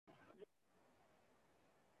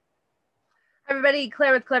Everybody,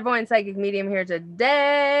 Claire with Clairvoyant Psychic Medium here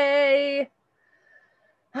today.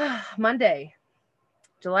 Monday,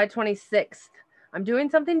 July 26th. I'm doing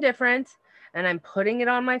something different and I'm putting it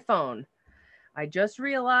on my phone. I just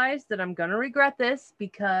realized that I'm going to regret this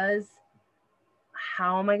because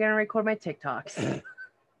how am I going to record my TikToks?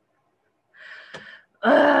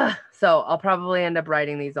 So I'll probably end up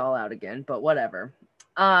writing these all out again, but whatever.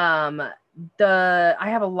 I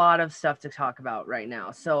have a lot of stuff to talk about right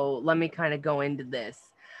now, so let me kind of go into this.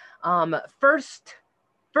 First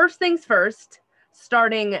things first,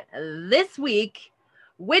 starting this week,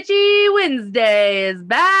 Witchy Wednesday is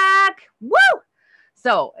back. Woo!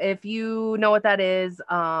 So if you know what that is,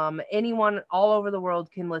 anyone all over the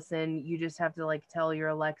world can listen. You just have to tell your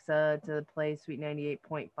Alexa to play Sweet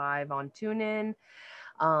 98.5 on TuneIn.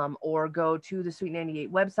 Or go to the Sweet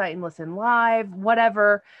 98 website and listen live,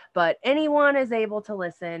 whatever. But anyone is able to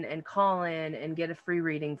listen and call in and get a free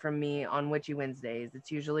reading from me on Witchy Wednesdays.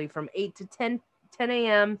 It's usually from 8 to 10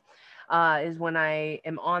 a.m. Is when I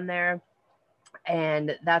am on there.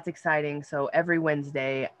 And that's exciting. So every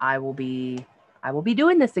Wednesday I will be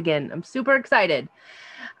doing this again. I'm super excited.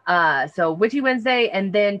 So Witchy Wednesday.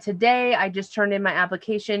 And then today I just turned in my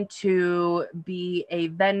application to be a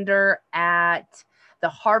vendor at the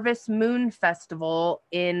Harvest Moon Festival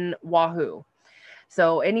in Wahoo.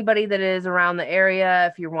 So anybody that is around the area,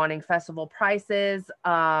 if you're wanting festival prices,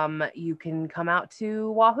 you can come out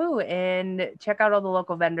to Wahoo and check out all the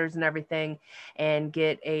local vendors and everything and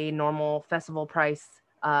get a normal festival price,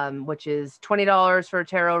 which is $20 for a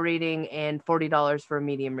tarot reading and $40 for a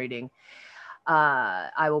medium reading.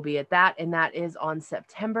 I will be at that, and that is on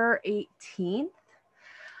September 18th.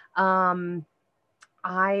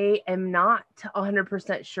 I am not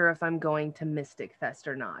 100% sure if I'm going to Mystic Fest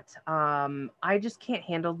or not. I just can't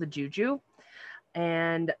handle the juju,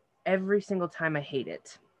 and every single time I hate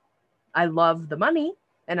it. I love the money,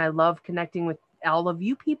 and I love connecting with all of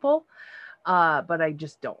you people, but I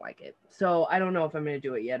just don't like it. So I don't know if I'm going to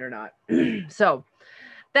do it yet or not. So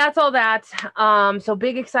that's all that. So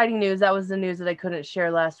big exciting news. That was the news that I couldn't share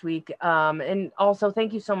last week. And also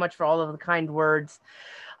thank you so much for all of the kind words.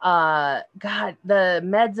 God, the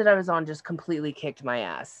meds that I was on just completely kicked my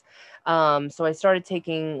ass. So I started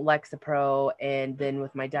taking Lexapro, and then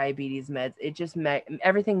with my diabetes meds, it just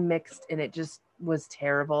everything mixed, and it just was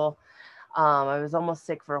terrible. I was almost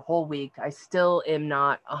sick for a whole week. I still am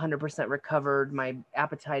not 100% recovered. My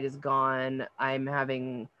appetite is gone. I'm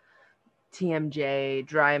having TMJ,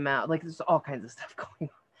 dry mouth, there's all kinds of stuff going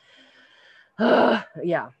on.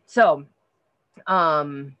 Yeah. So,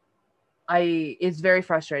 it's very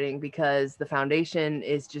frustrating because the foundation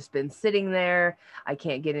is just been sitting there. I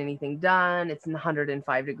can't get anything done. It's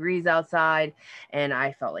 105 degrees outside and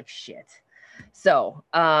I felt like shit. So,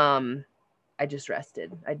 I just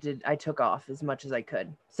rested. I took off as much as I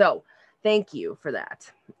could. So thank you for that.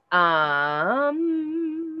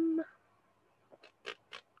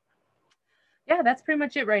 Yeah, that's pretty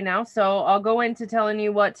much it right now. So I'll go into telling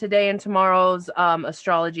you what today and tomorrow's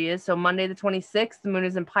astrology is. So Monday the 26th, the moon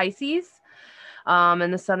is in Pisces.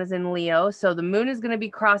 And the sun is in Leo. So the moon is going to be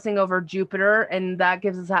crossing over Jupiter, and that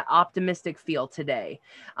gives us that optimistic feel today.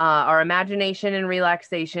 Our imagination and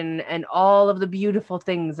relaxation and all of the beautiful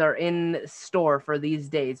things are in store for these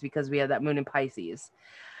days because we have that moon in Pisces.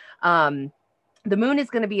 The moon is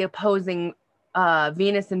going to be opposing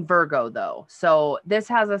Venus in Virgo, though. So this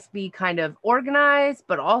has us be kind of organized,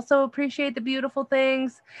 but also appreciate the beautiful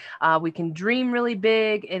things. We can dream really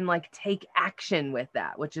big and take action with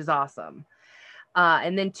that, which is awesome.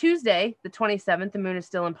 And then Tuesday, the 27th, the moon is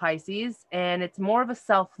still in Pisces, and it's more of a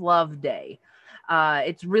self-love day.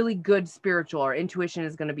 It's really good spiritual. Our intuition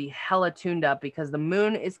is going to be hella tuned up because the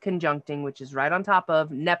moon is conjuncting, which is right on top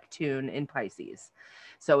of Neptune in Pisces.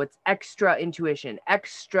 So it's extra intuition,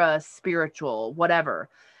 extra spiritual, whatever,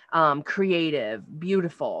 creative,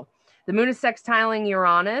 beautiful. The moon is sextiling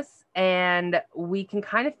Uranus, and we can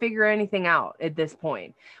kind of figure anything out at this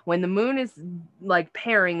point. When the moon is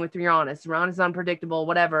pairing with Uranus is unpredictable,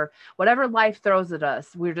 whatever life throws at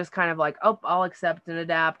us, we're just kind of oh, I'll accept and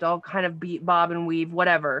adapt. I'll kind of bob and weave,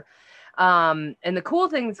 whatever. And the cool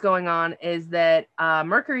thing that's going on is that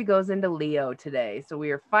Mercury goes into Leo today. So we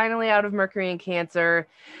are finally out of Mercury in Cancer,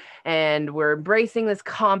 and we're embracing this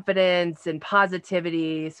confidence and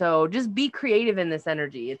positivity. So just be creative in this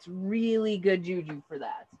energy. It's really good juju for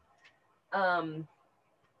that.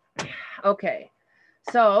 Okay.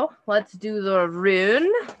 So let's do the rune.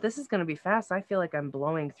 This is going to be fast. I feel like I'm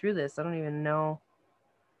blowing through this. I don't even know.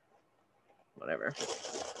 Whatever.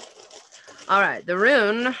 All right, the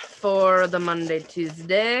rune for the Monday,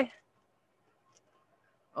 Tuesday.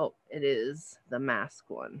 Oh, it is the mask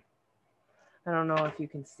one. I don't know if you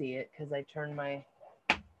can see it because I turned my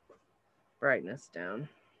brightness down.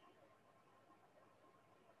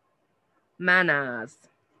 Manas.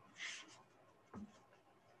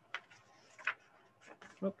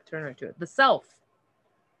 Oh, turn right to it. The self.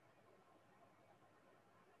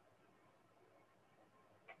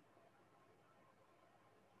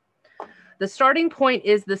 The starting point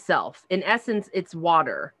is the self. In essence, it's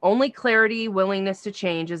water. Only clarity, willingness to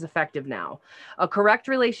change is effective now. A correct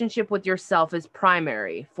relationship with yourself is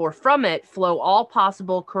primary, for from it flow all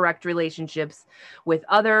possible correct relationships with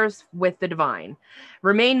others, with the divine.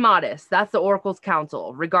 Remain modest. That's the Oracle's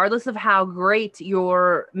counsel. Regardless of how great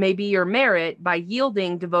may be your merit, by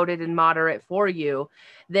yielding, devoted, and moderate for you,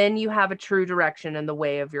 then you have a true direction in the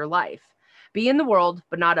way of your life. Be in the world,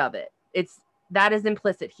 but not of it. That is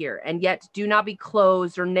implicit here. And yet do not be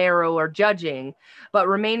closed or narrow or judging, but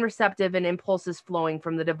remain receptive and impulses flowing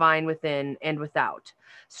from the divine within and without.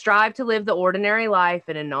 Strive to live the ordinary life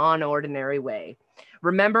in a non-ordinary way.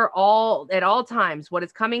 Remember at all times what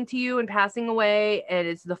is coming to you and passing away, and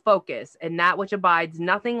it's the focus, and that which abides,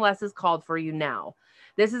 nothing less is called for you now.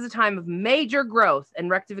 This is a time of major growth and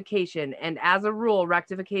rectification, and as a rule,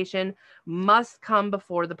 rectification must come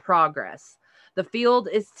before the progress. The field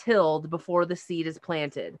is tilled before the seed is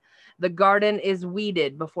planted. The garden is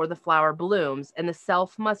weeded before the flower blooms, and the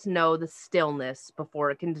self must know the stillness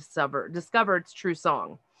before it can discover its true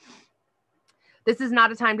song. This is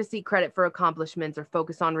not a time to seek credit for accomplishments or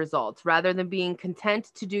focus on results, rather than being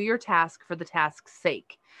content to do your task for the task's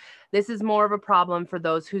sake. This is more of a problem for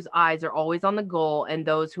those whose eyes are always on the goal and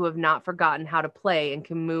those who have not forgotten how to play and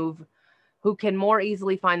who can more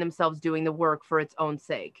easily find themselves doing the work for its own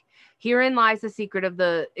sake. Herein lies the secret of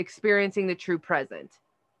experiencing the true present.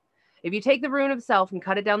 If you take the rune of self and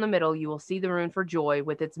cut it down the middle, you will see the rune for joy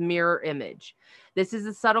with its mirror image. This is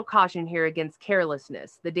a subtle caution here against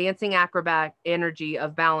carelessness. The dancing acrobat energy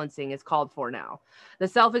of balancing is called for now. The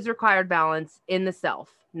self is required balance in the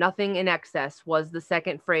self. Nothing in excess was the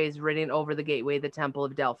second phrase written over the gateway of the Temple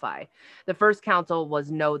of Delphi. The first counsel was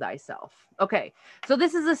know thyself. Okay, so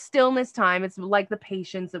this is a stillness time. It's like the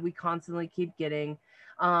patience that we constantly keep getting.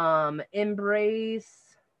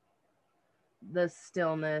 Embrace the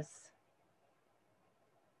stillness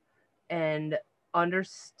and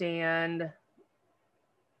understand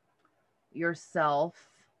yourself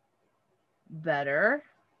better.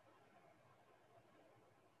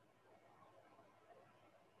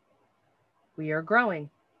 We are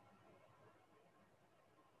growing.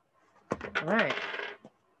 All right.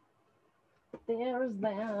 There's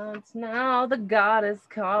that. Now the goddess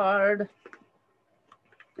card.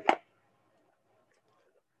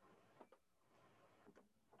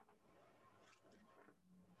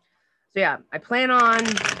 So yeah, I plan on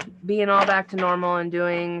being all back to normal and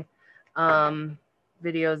doing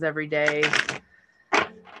videos every day.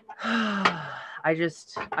 I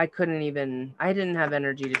didn't have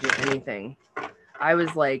energy to do anything. I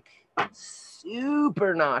was like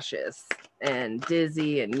super nauseous and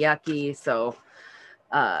dizzy and yucky. So,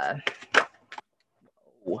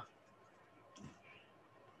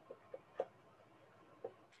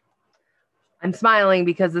 I'm smiling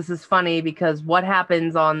because this is funny, because what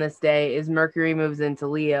happens on this day is Mercury moves into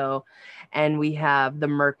Leo and we have the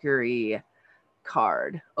Mercury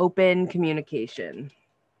card, open communication.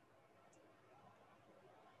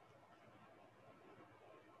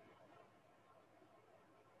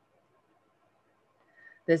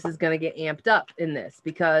 This is going to get amped up in this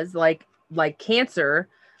because like Cancer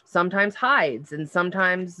sometimes hides and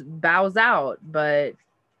sometimes bows out, but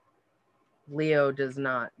Leo does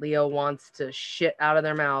not. Leo wants to shit out of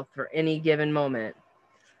their mouth for any given moment.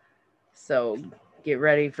 So get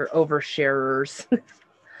ready for oversharers.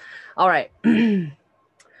 All right.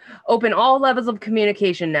 Open all levels of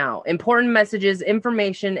communication now. Important messages,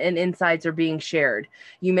 information, and insights are being shared.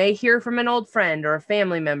 You may hear from an old friend or a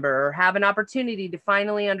family member, or have an opportunity to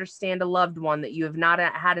finally understand a loved one that you have not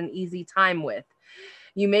had an easy time with.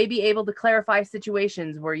 You may be able to clarify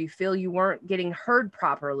situations where you feel you weren't getting heard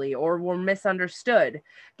properly or were misunderstood.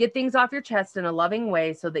 Get things off your chest in a loving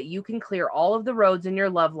way so that you can clear all of the roads in your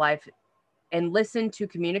love life and listen to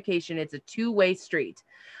communication. It's a two-way street.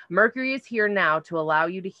 Mercury is here now to allow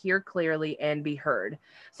you to hear clearly and be heard.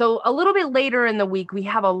 So a little bit later in the week, we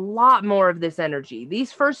have a lot more of this energy.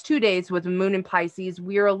 These first 2 days with Moon in Pisces,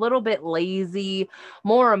 we're a little bit lazy,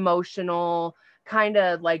 more emotional, kind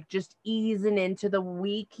of like just easing into the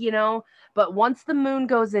week, you know. But once the moon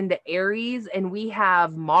goes into Aries and we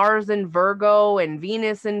have Mars in Virgo and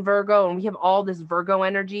Venus in Virgo and we have all this Virgo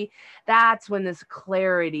energy, that's when this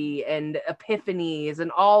clarity and epiphanies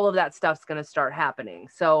and all of that stuff's going to start happening.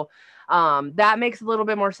 So that makes a little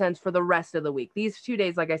bit more sense for the rest of the week. These 2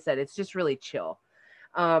 days, like I said, it's just really chill.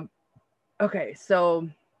 Okay, so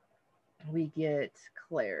we get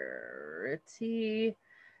clarity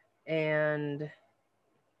and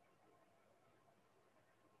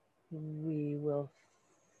we will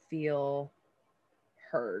feel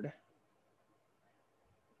heard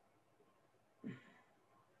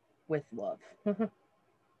with love.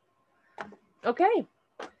 Okay,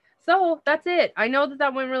 so that's it. I know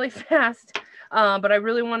that went really fast, but I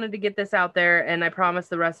really wanted to get this out there, and I promise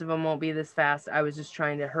the rest of them won't be this fast. I was just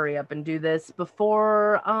trying to hurry up and do this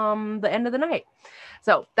before the end of the night.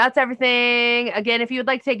 So that's everything. Again, if you would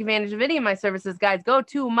like to take advantage of any of my services, guys, go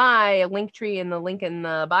to my link tree in the link in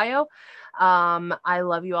the bio. I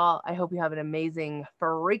love you all. I hope you have an amazing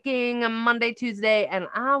freaking Monday, Tuesday, and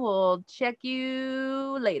I will check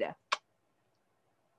you later.